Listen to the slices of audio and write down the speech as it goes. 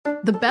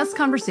The best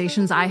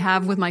conversations I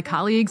have with my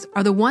colleagues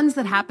are the ones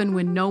that happen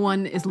when no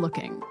one is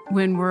looking,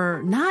 when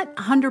we're not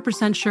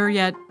 100% sure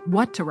yet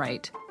what to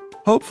write.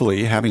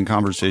 Hopefully, having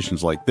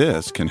conversations like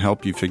this can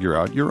help you figure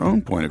out your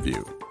own point of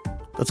view.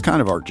 That's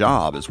kind of our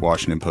job as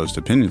Washington Post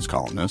opinions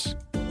columnists.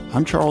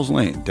 I'm Charles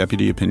Lane,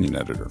 Deputy Opinion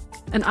Editor.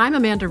 And I'm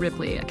Amanda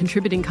Ripley, a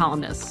contributing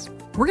columnist.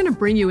 We're going to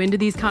bring you into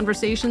these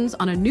conversations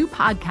on a new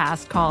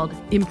podcast called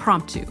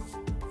Impromptu.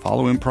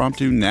 Follow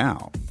Impromptu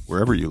now,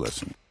 wherever you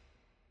listen.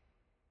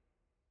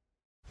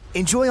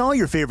 Enjoy all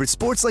your favorite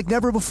sports like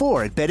never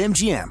before at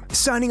BetMGM.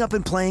 Signing up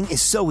and playing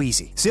is so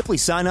easy. Simply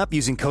sign up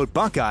using code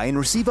Buckeye and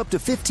receive up to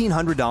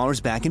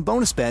 $1,500 back in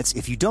bonus bets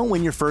if you don't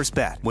win your first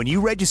bet. When you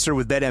register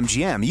with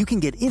BetMGM, you can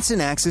get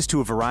instant access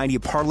to a variety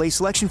of parlay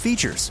selection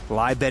features,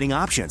 live betting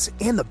options,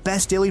 and the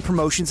best daily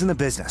promotions in the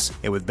business.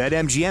 And with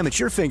BetMGM at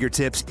your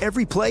fingertips,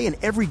 every play and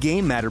every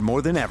game matter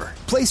more than ever.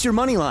 Place your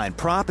moneyline,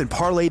 prop, and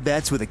parlay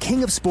bets with the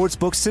king of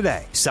sportsbooks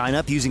today. Sign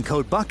up using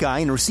code Buckeye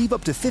and receive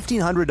up to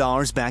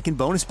 $1,500 back in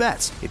bonus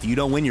bets if you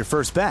don't win your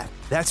first bet.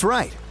 That's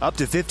right, up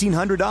to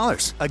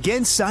 $1,500.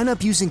 Again, sign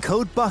up using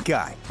code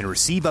Buckeye and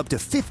receive up to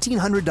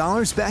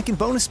 $1,500 back in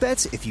bonus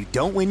bets if you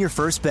don't win your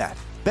first bet.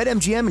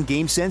 BetMGM and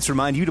GameSense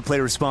remind you to play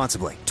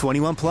responsibly.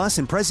 21 plus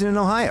and present in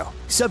Ohio.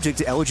 Subject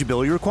to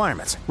eligibility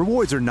requirements.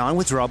 Rewards are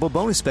non-withdrawable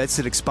bonus bets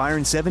that expire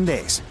in 7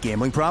 days.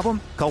 Gambling problem?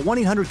 Call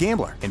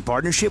 1-800-GAMBLER in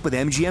partnership with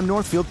MGM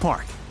Northfield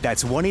Park.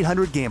 That's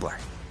 1-800-GAMBLER.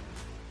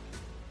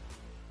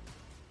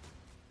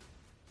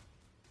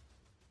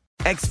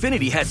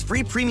 Xfinity has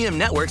free premium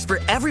networks for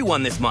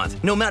everyone this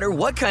month, no matter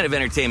what kind of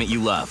entertainment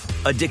you love.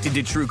 Addicted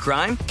to true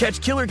crime?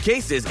 Catch killer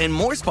cases and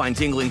more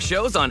spine-tingling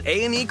shows on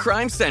A&E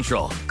Crime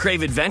Central.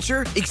 Crave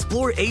adventure?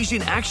 Explore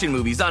Asian action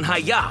movies on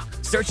Hi-Ya.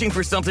 Searching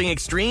for something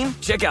extreme?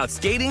 Check out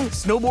skating,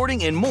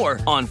 snowboarding, and more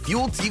on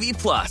Fuel TV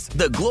Plus,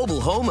 the global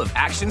home of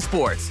action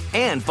sports.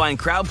 And find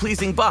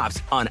crowd-pleasing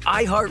bops on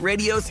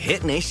iHeartRadio's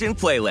Hit Nation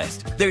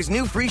playlist. There's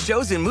new free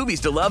shows and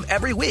movies to love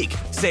every week.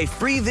 Say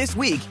free this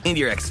week in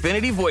your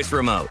Xfinity voice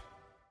remote.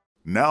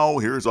 Now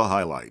here's a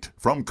highlight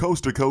from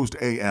Coast to Coast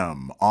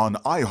AM on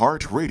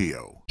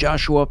iHeartRadio.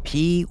 Joshua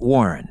P.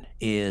 Warren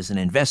is an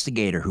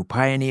investigator who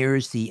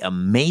pioneers the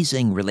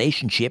amazing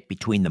relationship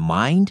between the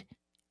mind,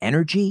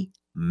 energy,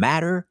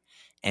 matter,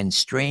 and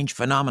strange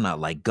phenomena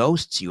like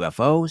ghosts,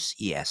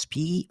 UFOs,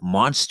 ESP,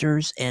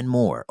 monsters, and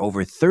more.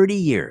 Over 30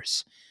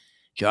 years,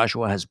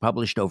 Joshua has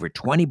published over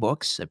 20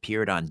 books,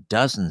 appeared on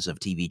dozens of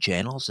TV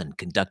channels, and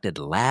conducted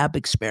lab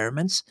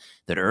experiments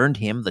that earned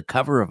him the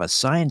cover of a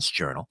science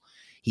journal.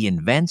 He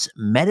invents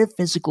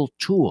metaphysical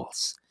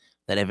tools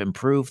that have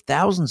improved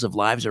thousands of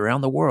lives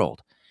around the world.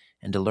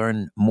 And to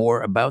learn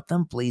more about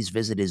them, please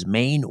visit his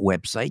main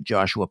website,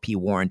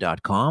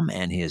 joshuapwarren.com,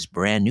 and his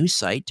brand new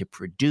site to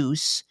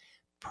produce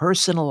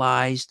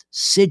personalized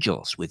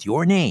sigils with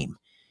your name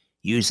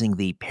using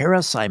the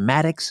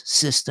paracymatics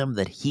system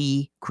that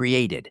he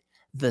created,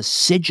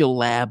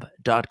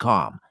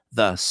 thesigillab.com,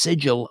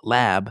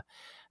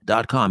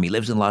 thesigillab.com. He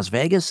lives in Las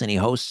Vegas, and he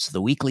hosts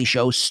the weekly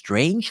show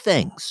Strange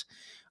Things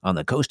on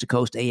the Coast to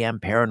Coast AM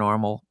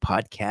Paranormal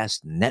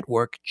Podcast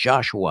Network.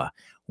 Joshua,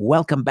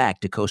 welcome back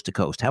to Coast to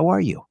Coast. How are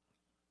you?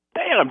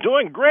 Hey, I'm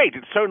doing great.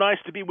 It's so nice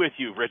to be with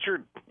you,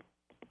 Richard.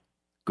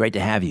 Great to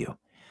have you.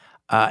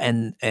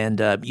 And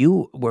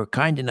you were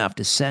kind enough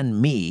to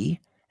send me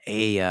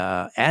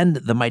and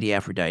the mighty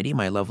Aphrodite,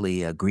 my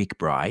lovely Greek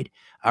bride,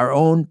 our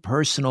own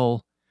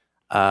personal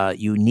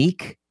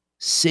unique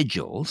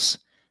sigils.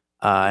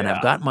 And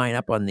I've got mine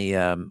up on the,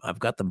 I've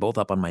got them both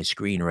up on my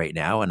screen right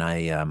now. And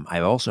I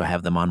also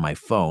have them on my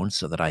phone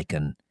so that I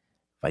can,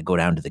 if I go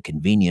down to the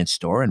convenience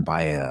store and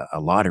buy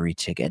a lottery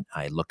ticket,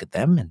 I look at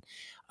them. And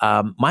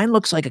mine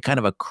looks like a kind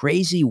of a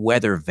crazy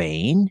weather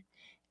vane.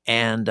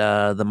 And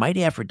the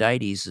mighty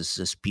Aphrodite's is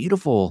this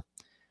beautiful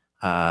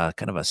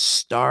kind of a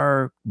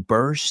star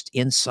burst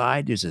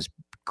inside. There's this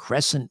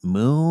crescent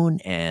moon,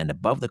 and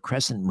above the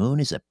crescent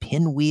moon is a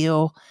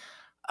pinwheel.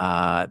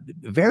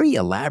 Very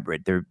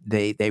elaborate.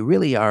 They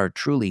really are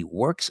truly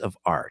works of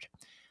art.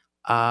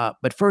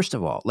 But first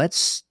of all,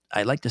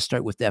 I'd like to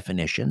start with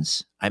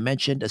definitions. I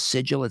mentioned a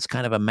sigil. It's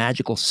kind of a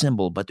magical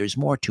symbol, but there's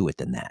more to it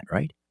than that,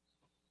 right?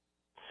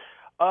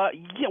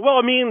 Yeah, well,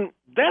 I mean,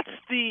 that's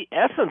the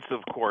essence,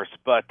 of course.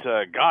 But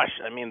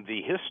gosh, I mean,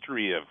 the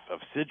history of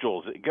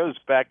sigils, it goes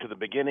back to the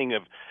beginning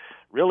of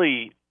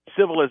really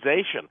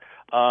civilization.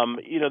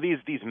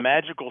 These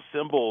magical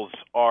symbols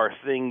are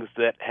things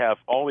that have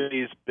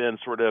always been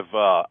sort of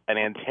an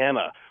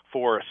antenna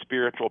for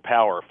spiritual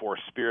power, for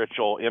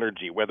spiritual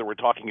energy, whether we're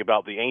talking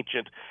about the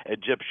ancient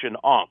Egyptian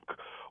Ankh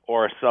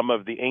or some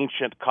of the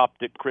ancient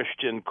Coptic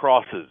Christian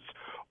crosses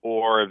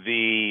or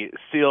the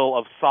Seal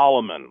of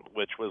Solomon,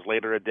 which was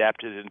later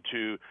adapted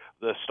into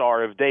the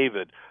Star of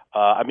David.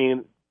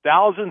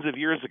 Thousands of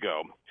years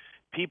ago,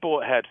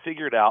 people had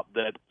figured out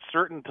that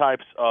certain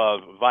types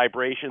of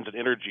vibrations and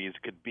energies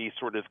could be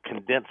sort of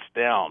condensed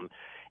down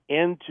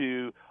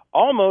into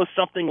almost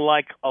something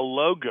like a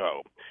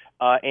logo.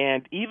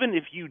 And even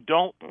if you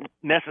don't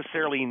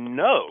necessarily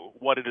know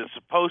what it is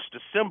supposed to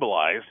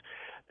symbolize,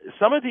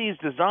 some of these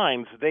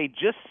designs, they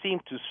just seem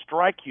to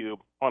strike you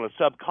on a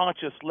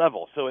subconscious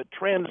level. So it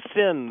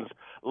transcends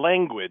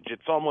language.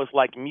 It's almost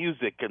like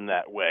music in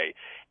that way.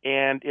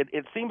 And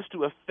it seems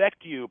to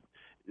affect you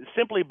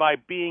simply by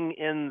being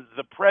in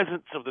the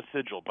presence of the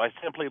sigil, by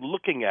simply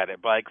looking at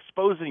it, by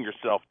exposing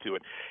yourself to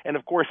it. And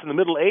of course, in the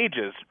Middle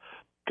Ages,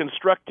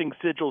 constructing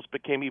sigils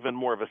became even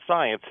more of a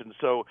science. And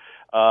so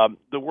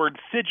the word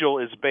sigil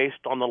is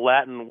based on the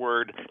Latin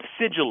word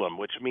sigillum,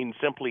 which means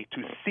simply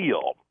to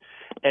seal.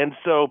 And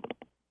so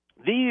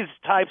these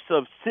types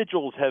of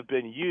sigils have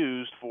been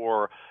used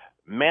for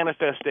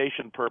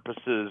manifestation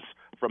purposes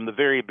from the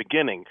very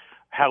beginning.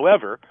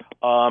 However,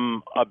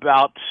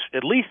 about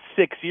at least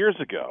 6 years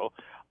ago,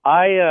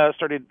 I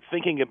started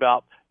thinking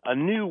about a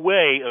new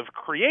way of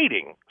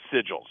creating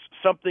sigils,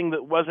 something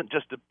that wasn't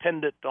just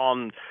dependent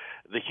on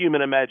the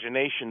human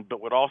imagination,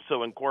 but would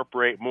also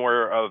incorporate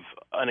more of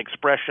an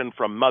expression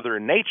from Mother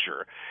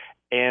Nature.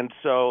 And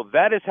so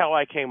that is how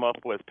I came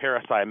up with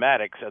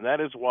paracymatics, and that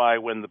is why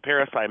when the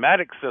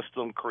paracymatic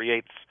system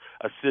creates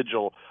a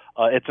sigil,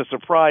 it's a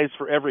surprise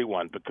for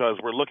everyone, because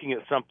we're looking at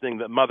something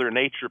that Mother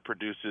Nature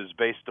produces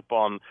based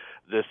upon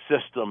this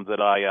system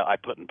that I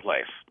put in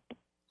place.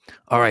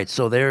 All right,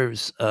 so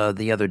there's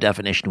the other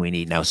definition we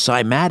need. Now,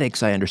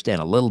 cymatics I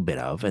understand a little bit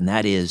of, and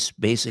that is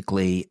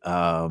basically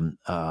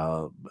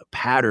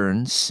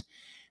patterns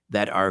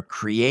that are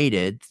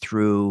created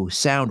through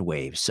sound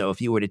waves. So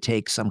if you were to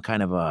take some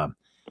kind of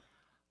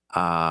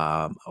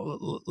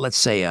let's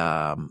say,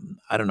 I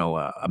don't know,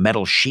 a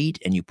metal sheet,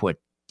 and you put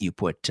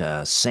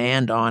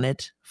sand on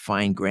it,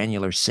 fine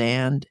granular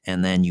sand,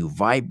 and then you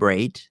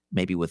vibrate,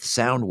 maybe with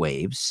sound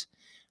waves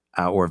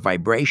or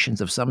vibrations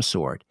of some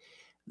sort,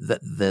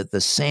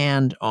 the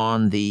sand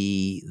on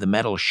the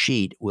metal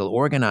sheet will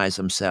organize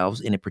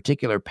themselves in a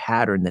particular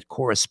pattern that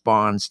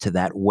corresponds to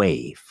that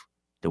wave.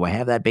 Do I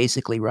have that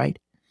basically right?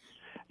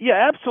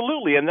 Yeah,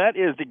 absolutely. And that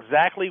is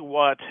exactly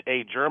what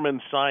a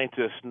German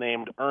scientist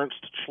named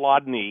Ernst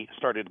Chladni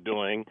started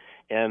doing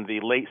in the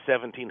late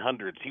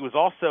 1700s. He was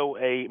also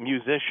a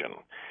musician.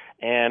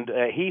 And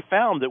he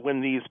found that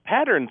when these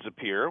patterns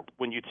appear,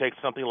 when you take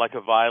something like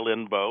a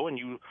violin bow and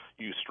you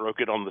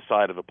stroke it on the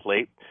side of a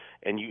plate,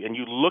 and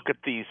you look at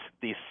these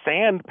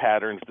sand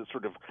patterns that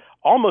sort of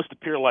almost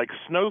appear like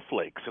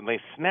snowflakes, and they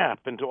snap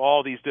into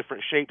all these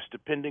different shapes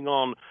depending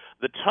on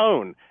the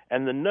tone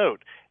and the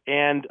note.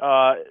 And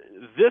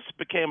this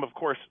became, of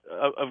course,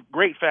 of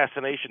great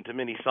fascination to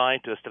many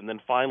scientists. And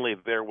then finally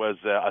there was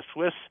a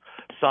Swiss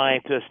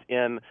scientist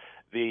in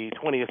the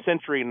 20th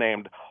century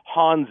named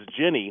Hans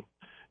Jenny,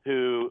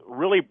 who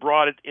really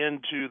brought it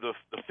into the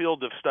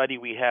field of study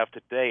we have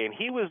today. And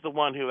he was the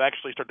one who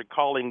actually started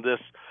calling this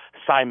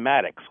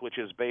cymatics, which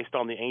is based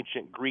on the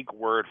ancient Greek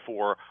word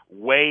for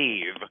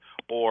wave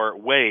or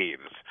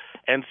waves.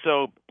 And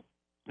so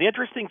the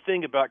interesting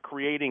thing about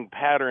creating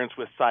patterns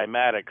with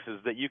cymatics is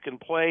that you can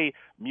play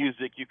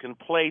music, you can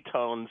play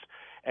tones,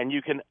 and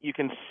you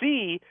can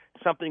see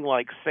something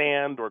like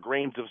sand or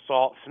grains of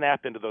salt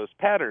snap into those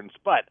patterns,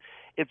 but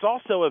it's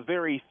also a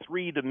very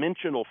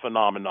three-dimensional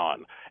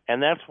phenomenon,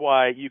 and that's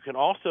why you can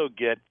also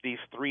get these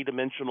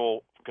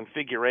three-dimensional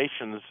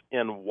configurations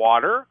in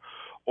water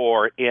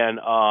or in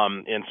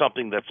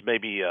something that's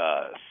maybe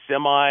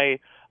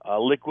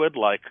semi-liquid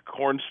like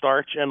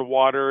cornstarch and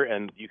water,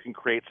 and you can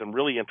create some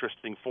really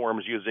interesting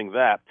forms using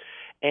that.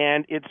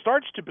 And it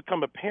starts to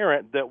become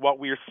apparent that what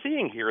we are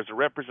seeing here is a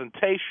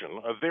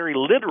representation, a very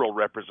literal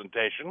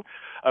representation,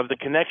 of the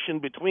connection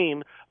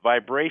between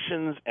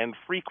vibrations and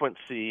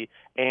frequency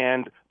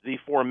and the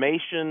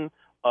formation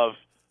of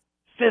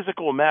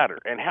physical matter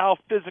and how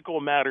physical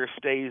matter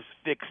stays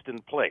fixed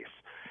in place.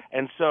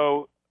 And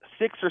so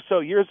 6 or so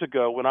years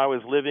ago, when I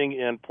was living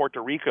in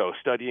Puerto Rico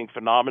studying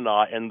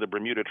phenomena in the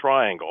Bermuda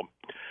Triangle,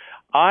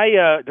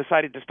 I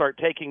decided to start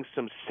taking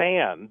some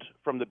sand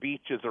from the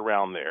beaches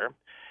around there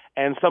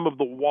and some of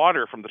the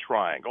water from the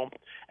triangle,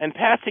 and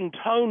passing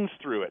tones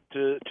through it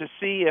to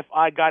see if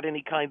I got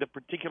any kind of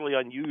particularly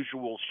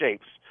unusual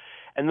shapes.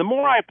 And the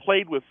more I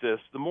played with this,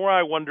 the more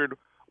I wondered,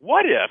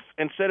 what if,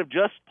 instead of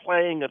just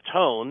playing a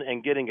tone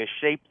and getting a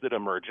shape that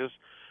emerges,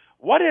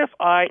 what if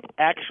I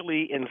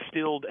actually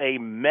instilled a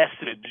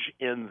message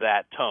in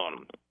that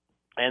tone,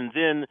 and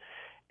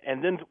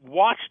then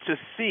watched to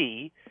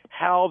see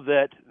how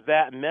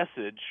that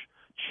message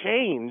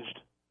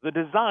changed the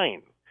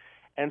design?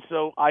 And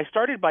so I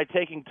started by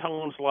taking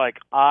tones like,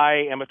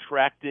 I am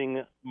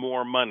attracting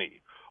more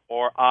money,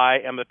 or I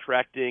am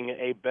attracting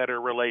a better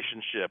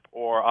relationship,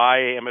 or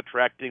I am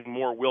attracting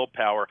more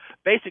willpower,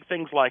 basic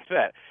things like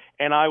that.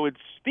 And I would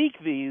speak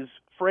these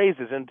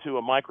phrases into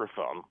a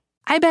microphone.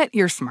 I bet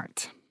you're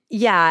smart.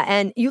 Yeah,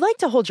 and you like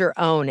to hold your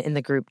own in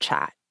the group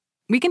chat.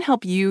 We can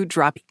help you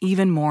drop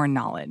even more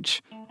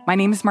knowledge. My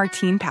name is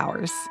Martine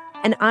Powers.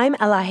 And I'm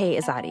Elahe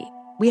Izadi.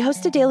 We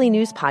host a daily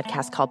news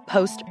podcast called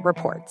Post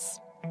Reports.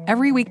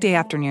 Every weekday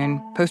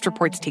afternoon, Post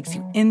Reports takes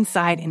you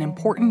inside an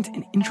important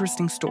and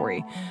interesting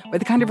story with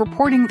the kind of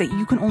reporting that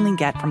you can only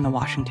get from the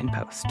Washington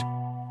Post.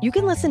 You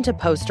can listen to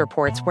Post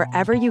Reports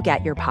wherever you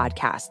get your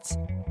podcasts.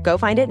 Go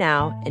find it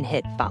now and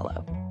hit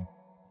follow.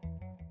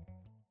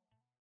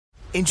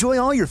 Enjoy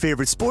all your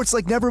favorite sports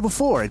like never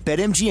before at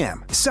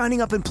BetMGM. Signing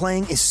up and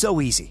playing is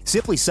so easy.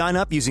 Simply sign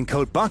up using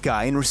code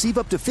Buckeye and receive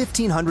up to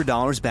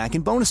 $1,500 back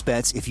in bonus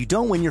bets if you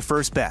don't win your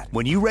first bet.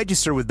 When you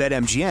register with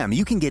BetMGM,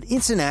 you can get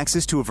instant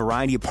access to a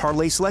variety of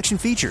parlay selection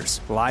features,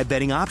 live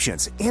betting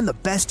options, and the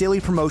best daily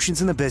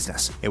promotions in the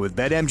business. And with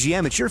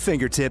BetMGM at your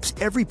fingertips,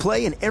 every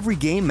play and every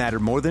game matter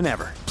more than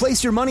ever.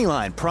 Place your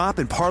moneyline, prop,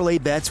 and parlay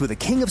bets with the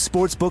king of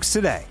sportsbooks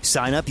today.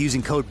 Sign up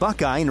using code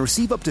Buckeye and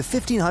receive up to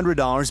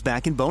 $1,500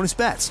 back in bonus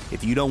bets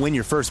if you don't win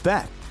your first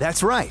bet.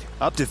 That's right,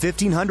 up to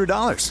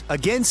 $1,500.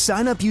 Again,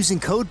 sign up using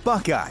code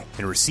Buckeye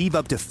and receive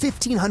up to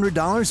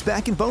 $1,500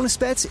 back in bonus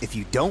bets if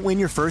you don't win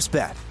your first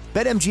bet.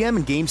 BetMGM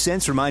and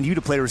GameSense remind you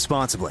to play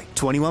responsibly.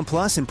 21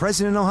 plus and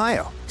present in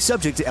Ohio.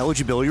 Subject to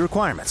eligibility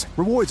requirements.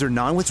 Rewards are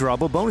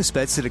non-withdrawable bonus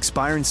bets that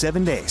expire in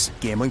 7 days.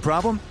 Gambling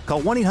problem?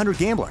 Call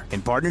 1-800-GAMBLER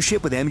in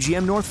partnership with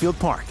MGM Northfield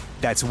Park.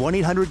 That's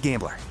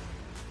 1-800-GAMBLER.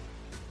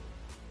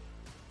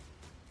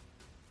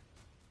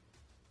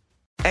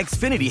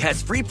 Xfinity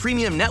has free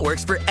premium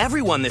networks for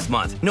everyone this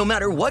month, no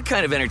matter what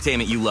kind of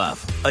entertainment you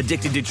love.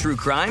 Addicted to true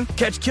crime?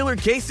 Catch killer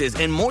cases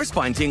and more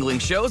spine-tingling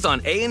shows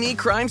on A&E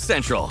Crime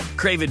Central.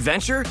 Crave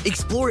adventure?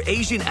 Explore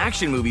Asian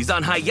action movies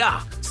on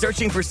Hi-Ya.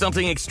 Searching for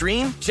something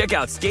extreme? Check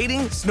out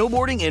skating,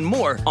 snowboarding, and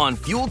more on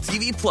Fuel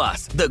TV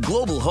Plus, the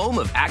global home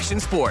of action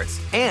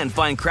sports. And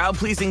find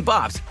crowd-pleasing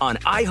bops on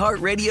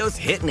iHeartRadio's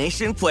Hit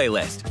Nation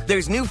playlist.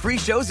 There's new free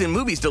shows and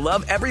movies to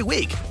love every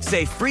week.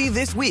 Say free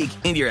this week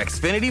in your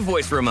Xfinity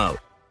voice remote.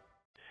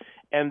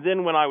 And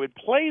then when I would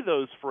play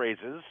those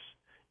phrases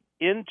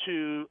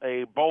into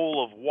a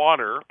bowl of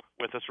water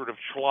with a sort of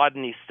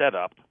Chladni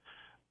setup,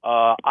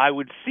 I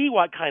would see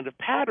what kind of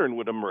pattern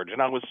would emerge.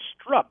 And I was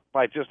struck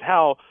by just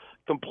how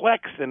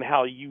complex and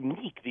how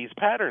unique these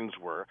patterns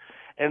were.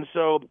 And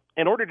so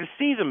in order to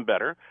see them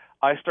better,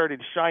 I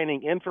started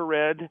shining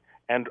infrared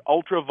and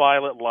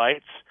ultraviolet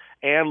lights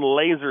and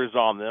lasers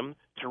on them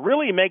to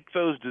really make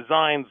those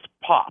designs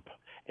pop.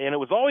 And it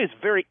was always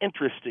very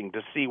interesting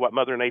to see what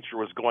Mother Nature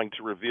was going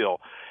to reveal.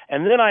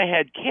 And then I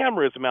had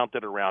cameras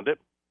mounted around it,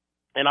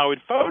 and I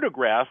would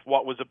photograph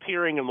what was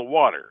appearing in the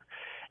water.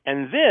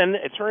 And then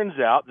it turns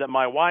out that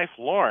my wife,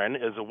 Lauren,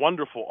 is a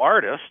wonderful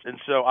artist, and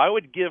so I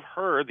would give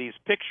her these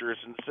pictures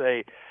and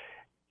say,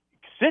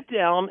 sit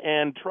down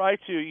and try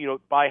to,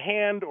 by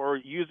hand or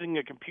using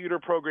a computer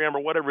program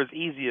or whatever is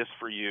easiest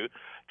for you,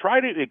 try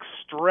to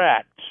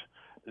extract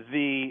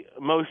the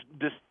most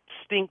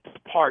distinct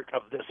part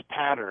of this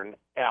pattern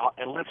out,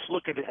 and let's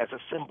look at it as a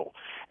symbol.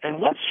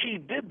 And once she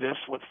did this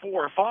with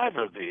 4 or 5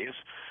 of these,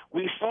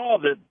 we saw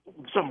that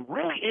some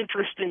really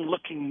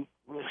interesting-looking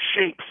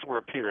shapes were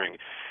appearing.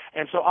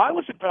 And so I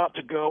was about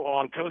to go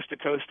on Coast to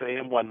Coast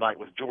AM one night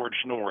with George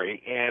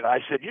Norrie, and I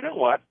said, you know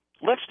what?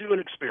 Let's do an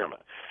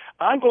experiment.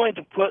 I'm going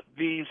to put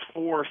these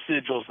 4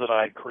 sigils that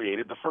I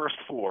created, the first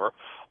 4,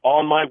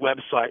 on my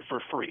website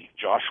for free,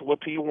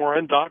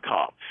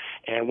 joshuapwarren.com.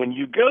 And when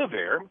you go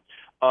there,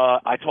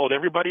 I told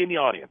everybody in the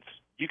audience,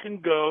 you can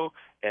go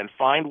and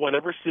find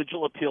whatever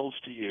sigil appeals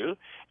to you,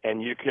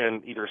 and you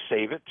can either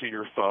save it to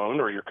your phone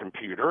or your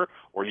computer,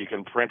 or you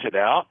can print it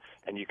out,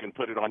 and you can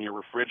put it on your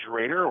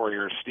refrigerator or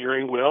your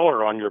steering wheel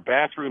or on your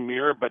bathroom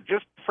mirror, but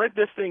just print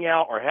this thing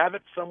out or have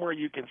it somewhere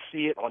you can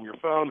see it on your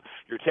phone,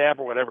 your tab,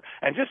 or whatever,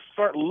 and just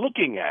start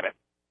looking at it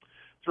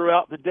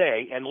throughout the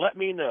day and let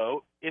me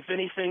know if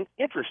anything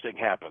interesting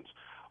happens.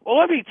 Well,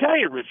 let me tell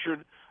you,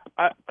 Richard,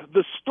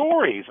 the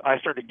stories I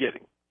started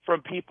getting from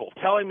people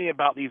telling me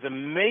about these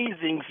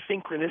amazing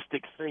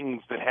synchronistic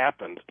things that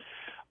happened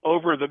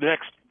over the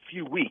next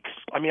few weeks.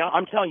 I mean,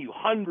 I'm telling you,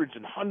 hundreds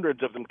and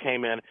hundreds of them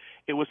came in.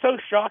 It was so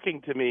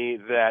shocking to me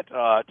that,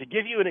 to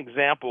give you an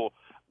example,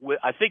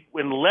 I think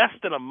in less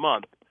than a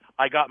month,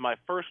 I got my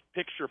first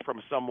picture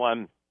from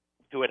someone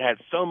who had had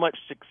so much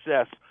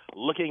success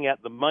looking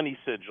at the money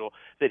sigil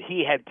that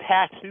he had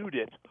tattooed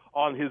it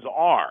on his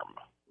arm.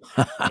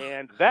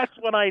 And that's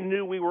when I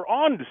knew we were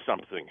on to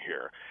something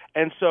here.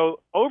 And so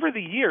over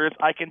the years,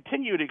 I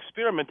continued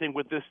experimenting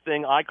with this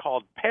thing I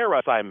called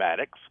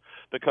paracymatics,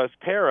 because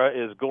para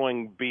is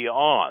going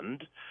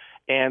beyond.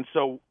 And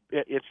so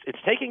it's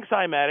taking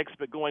cymatics,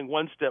 but going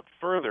one step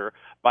further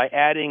by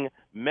adding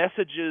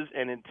messages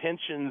and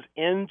intentions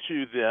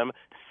into them,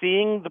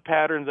 seeing the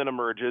pattern that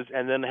emerges,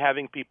 and then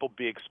having people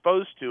be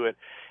exposed to it.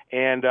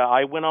 And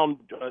I went on,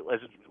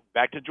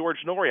 back to George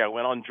Norrie, I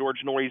went on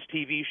George Norrie's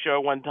TV show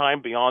one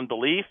time, Beyond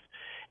Belief,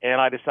 and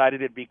I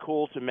decided it'd be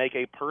cool to make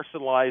a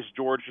personalized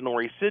George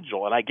Norrie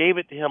sigil. And I gave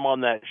it to him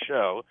on that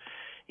show.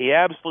 He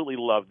absolutely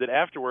loved it.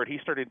 Afterward, he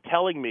started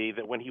telling me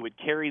that when he would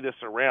carry this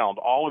around,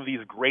 all of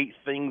these great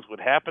things would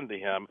happen to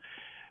him.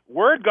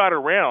 Word got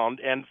around,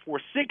 and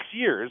for 6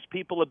 years,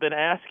 people have been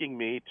asking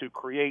me to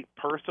create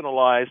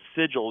personalized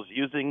sigils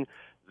using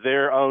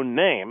their own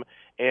name,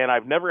 and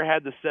I've never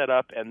had the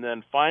setup. And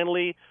then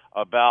finally,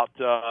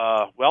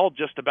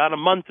 just about a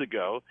month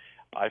ago,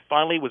 I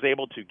finally was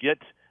able to get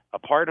a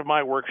part of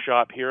my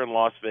workshop here in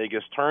Las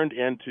Vegas turned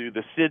into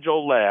the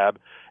Sigil Lab.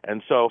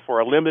 And so for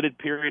a limited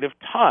period of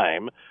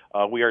time,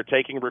 we are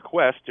taking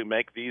requests to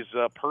make these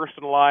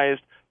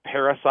personalized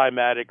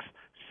paracymatics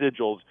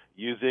sigils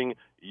using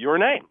your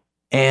name.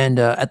 And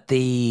at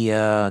the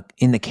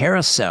in the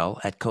carousel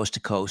at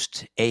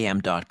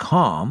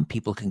coasttocoastam.com,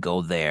 people can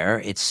go there.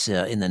 It's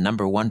in the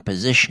number one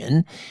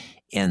position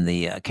in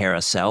the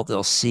carousel.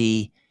 They'll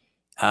see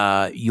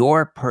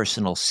your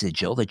personal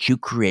sigil that you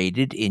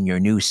created in your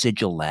new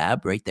sigil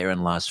lab right there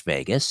in Las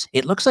Vegas.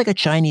 It looks like a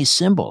Chinese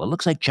symbol. It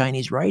looks like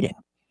Chinese writing.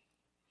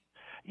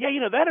 Yeah,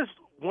 that is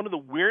one of the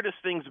weirdest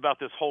things about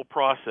this whole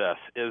process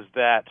is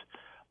that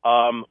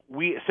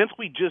since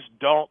we just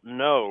don't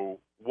know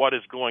what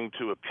is going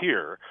to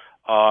appear,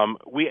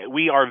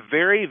 we are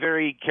very,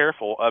 very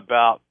careful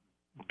about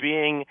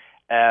being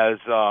as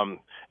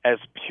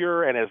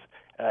pure and as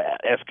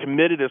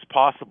committed as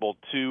possible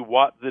to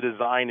what the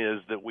design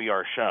is that we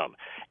are shown.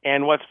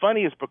 And what's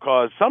funny is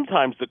because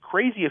sometimes the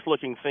craziest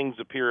looking things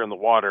appear in the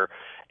water,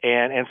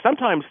 and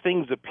sometimes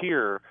things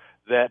appear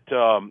that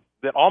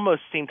that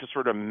almost seem to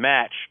sort of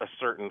match a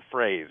certain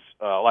phrase.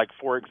 Like,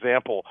 for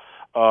example,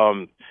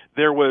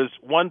 there was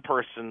one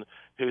person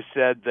who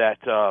said that,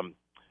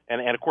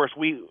 and of course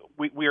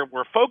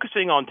we're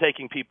focusing on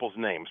taking people's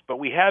names, but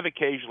we have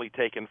occasionally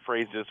taken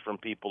phrases from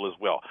people as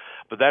well.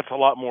 But that's a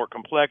lot more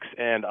complex,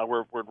 and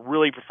we're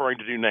really preferring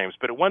to do names.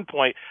 But at one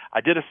point,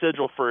 I did a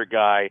sigil for a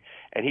guy,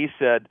 and he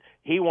said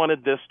he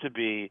wanted this to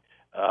be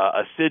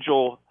a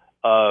sigil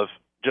of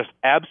just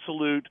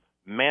absolute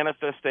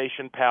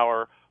manifestation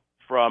power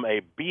from a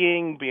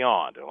being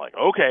beyond. And like,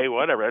 okay,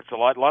 whatever. That's a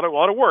lot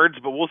of words,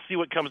 but we'll see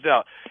what comes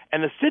out.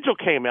 And the sigil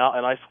came out,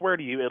 and I swear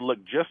to you, it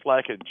looked just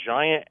like a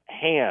giant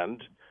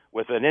hand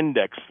with an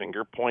index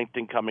finger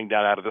pointing, coming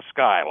down out of the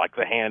sky, like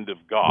the hand of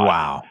God.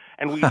 Wow.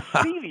 And we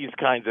see these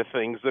kinds of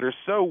things that are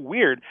so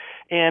weird.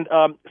 And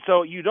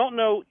so you don't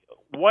know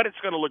what it's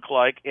going to look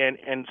like.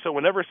 And so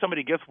whenever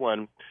somebody gets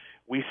one,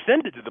 we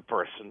send it to the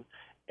person,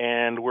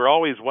 and we're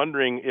always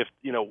wondering if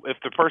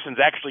the person's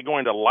actually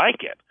going to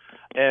like it.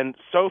 And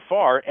so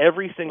far,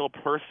 every single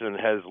person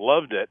has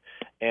loved it.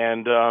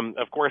 And,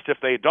 of course, if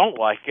they don't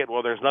like it,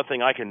 well, there's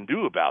nothing I can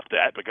do about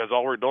that, because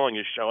all we're doing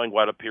is showing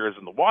what appears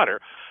in the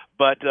water.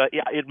 But,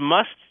 it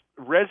must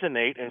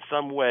resonate in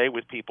some way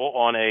with people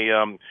on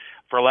a,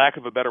 for lack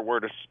of a better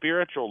word, a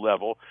spiritual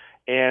level.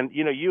 And,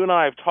 you and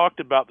I have talked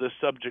about this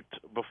subject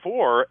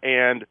before,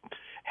 and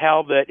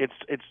how that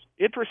it's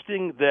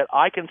interesting that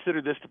I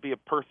consider this to be a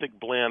perfect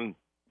blend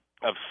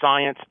of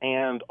science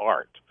and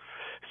art.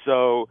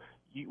 So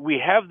we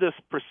have this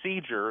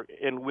procedure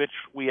in which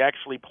we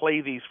actually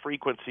play these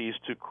frequencies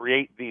to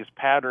create these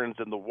patterns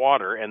in the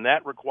water, and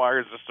that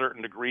requires a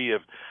certain degree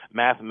of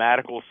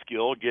mathematical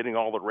skill, getting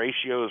all the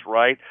ratios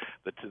right,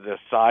 the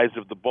size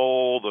of the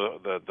bowl,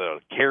 the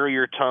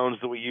carrier tones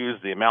that we use,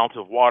 the amount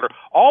of water.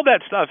 All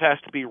that stuff has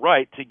to be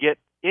right to get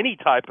any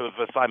type of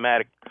a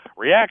cymatic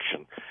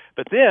reaction.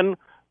 But then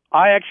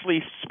I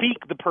actually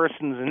speak the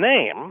person's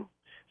name.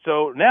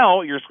 So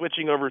now you're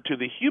switching over to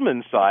the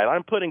human side.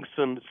 I'm putting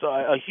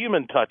a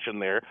human touch in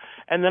there.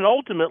 And then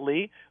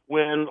ultimately,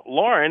 when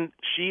Lauren,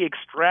 she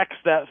extracts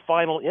that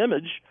final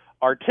image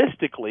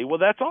artistically, well,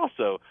 that's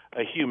also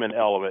a human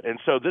element. And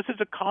so this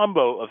is a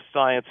combo of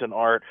science and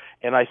art,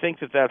 and I think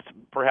that that's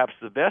perhaps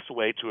the best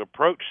way to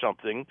approach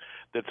something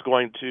that's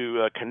going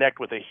to connect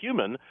with a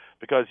human,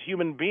 because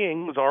human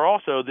beings are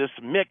also this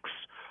mix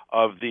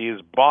of these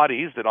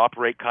bodies that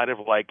operate kind of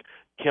like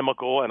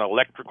chemical and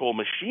electrical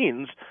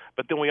machines,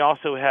 but then we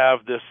also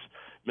have this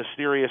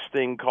mysterious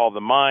thing called the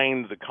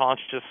mind, the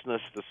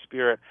consciousness, the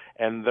spirit,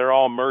 and they're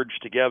all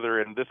merged together,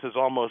 and this is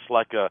almost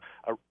like a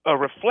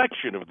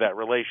reflection of that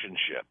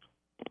relationship.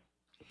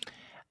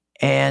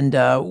 And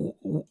I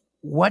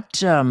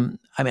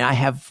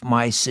have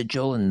my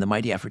sigil, and the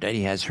Mighty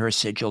Aphrodite has her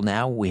sigil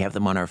now. We have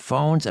them on our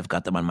phones. I've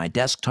got them on my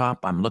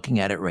desktop. I'm looking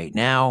at it right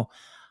now.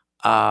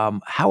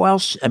 How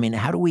else? I mean,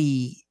 how do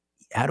we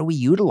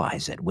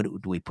utilize it? Do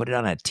we put it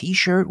on a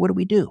T-shirt? What do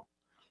we do?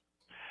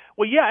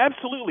 Well, yeah,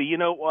 absolutely.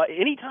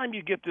 Anytime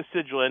you get the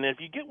sigil, and if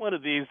you get one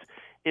of these,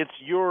 it's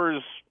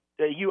yours.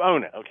 You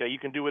own it, okay? You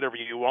can do whatever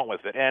you want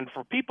with it. And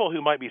for people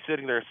who might be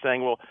sitting there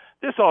saying, well,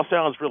 this all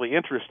sounds really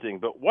interesting,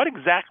 but what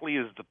exactly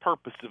is the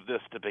purpose of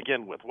this to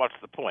begin with? What's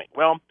the point?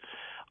 Well,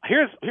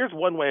 here's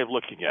one way of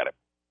looking at it.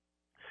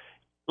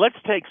 Let's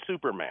take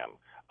Superman.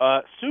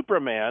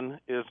 Superman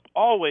is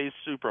always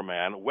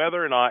Superman,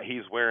 whether or not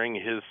he's wearing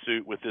his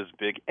suit with his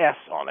big S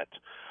on it.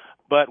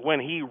 But when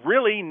he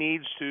really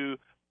needs to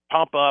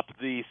pump up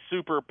the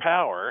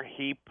superpower,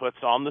 he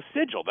puts on the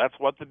sigil. That's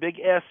what the big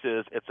S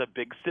is. It's a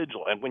big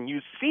sigil. And when you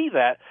see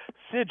that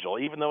sigil,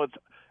 even though it's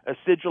a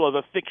sigil of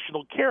a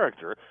fictional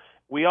character,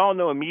 we all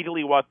know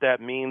immediately what that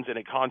means, and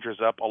it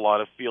conjures up a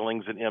lot of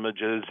feelings and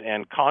images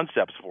and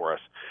concepts for us.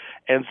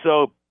 And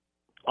so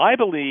I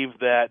believe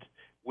that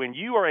when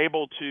you are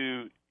able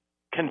to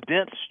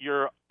condense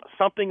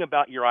something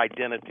about your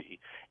identity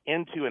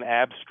into an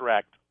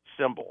abstract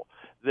symbol,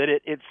 that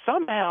it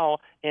somehow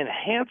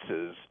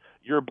enhances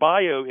your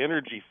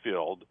bioenergy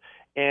field,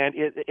 and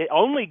it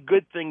only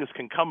good things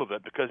can come of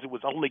it because it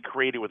was only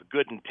created with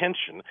good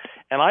intention.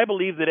 And I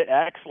believe that it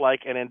acts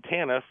like an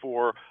antenna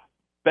for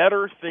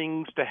better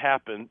things to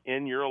happen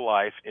in your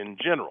life in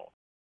general.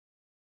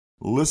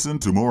 Listen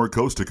to more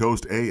Coast to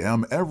Coast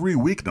AM every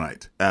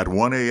weeknight at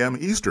 1 a.m.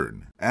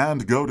 Eastern,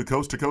 and go to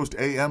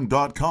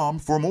coasttocoastam.com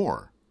for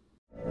more.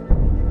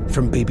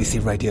 From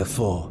BBC Radio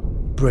 4,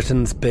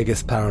 Britain's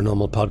biggest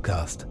paranormal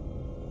podcast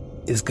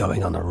is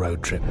going on a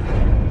road trip.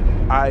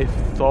 I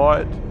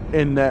thought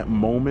in that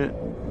moment,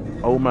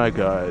 oh my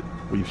God,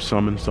 we've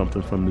summoned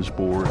something from this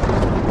board.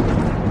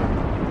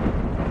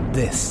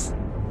 This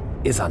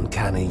is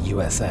Uncanny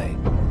USA.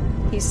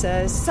 He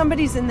says,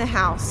 somebody's in the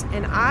house,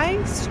 and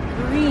I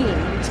screamed.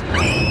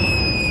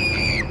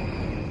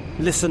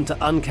 Listen to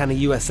Uncanny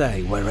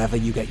USA wherever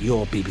you get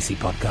your BBC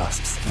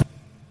podcasts,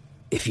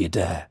 if you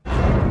dare.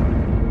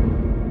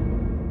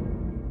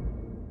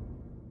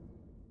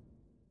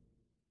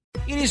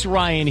 It is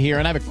Ryan here,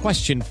 and I have a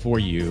question for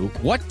you.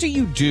 What do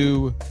you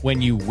do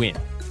when you win?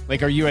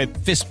 Like, are you a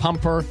fist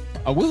pumper,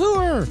 a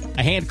woohooer,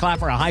 a hand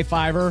clapper, a high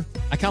fiver?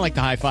 I kind of like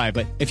the high five,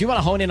 but if you want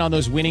to hone in on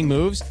those winning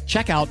moves,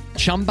 check out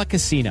Chumba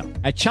Casino.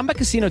 At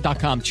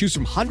ChumbaCasino.com, choose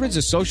from hundreds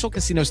of social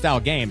casino-style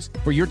games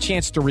for your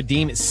chance to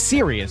redeem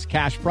serious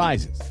cash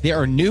prizes. There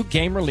are new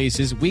game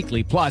releases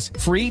weekly, plus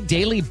free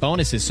daily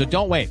bonuses. So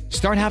don't wait.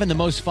 Start having the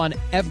most fun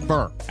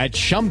ever at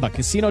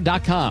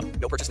ChumbaCasino.com.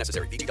 No purchase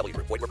necessary. VGW.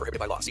 Void where prohibited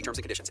by law. See terms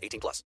and conditions.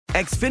 18+.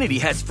 Xfinity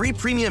has free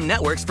premium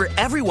networks for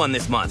everyone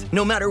this month,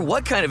 no matter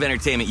what kind of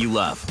entertainment you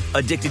love.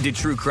 Addicted to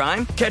true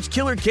crime? Catch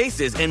killer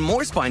cases and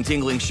more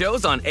spine-tingling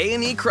shows on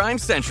A&E Crime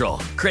Central.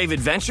 Crave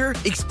adventure?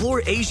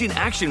 Explore Asian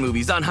action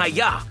movies on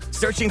Hi-Ya.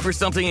 Searching for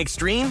something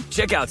extreme?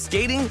 Check out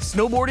skating,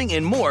 snowboarding,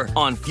 and more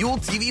on Fuel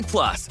TV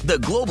Plus, the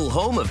global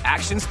home of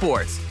action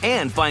sports.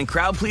 And find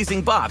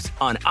crowd-pleasing bops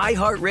on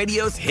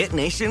iHeartRadio's Hit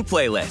Nation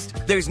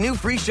playlist. There's new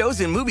free shows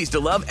and movies to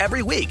love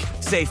every week.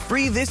 Say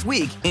free this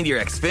week in your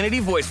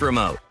Xfinity voice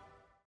remote.